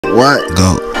What?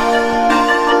 Go.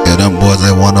 Yeah, them boys,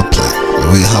 they wanna play.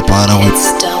 We hop on and we.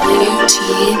 It's WT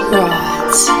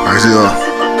Broads. Where's it off?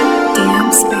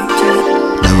 Damn Spectre.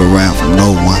 Never ran from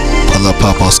no one. Pull up,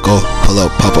 pop on score. Pull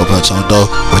up, pop up at your door.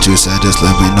 What you said, just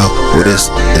let me know. Who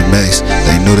this? They makes.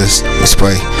 They knew this. We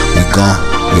spray. We gone.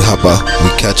 We hop out.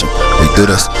 We catch 'em. We do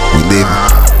this. We leave 'em.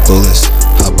 Clueless.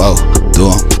 Hop out.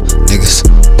 Do 'em. Niggas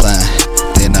playing.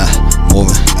 They not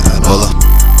moving. Pull up.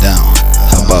 Down.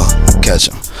 Hop out. Catch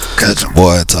 'em. Catch 'em.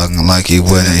 Boy talking like he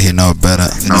with it. He know better.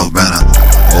 He know better.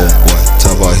 Oh boy,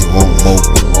 talk about he won't move.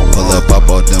 Pull up, pop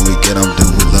out, then we get him, then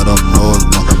we let him know it's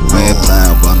more. We ain't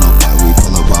playing by nobody. We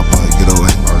pull up, pop out, get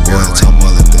away. Boy, talk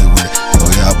about if they with it. Oh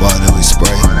yeah, about then we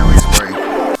spray.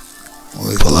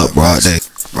 We pull up broad day.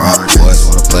 Boys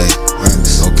wanna play.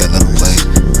 Okay, let them play.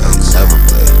 Never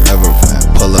play, never plan.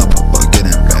 Pull up, pop out, get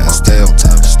in band. Stay on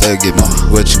time, stay get money.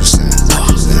 What you saying?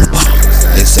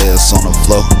 They say it's on the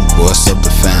floor, boy, it's up the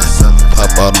fan.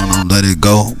 Pop out on him, let it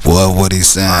go, boy, what he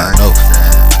saying? No,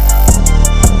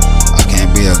 I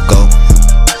can't be a ghost.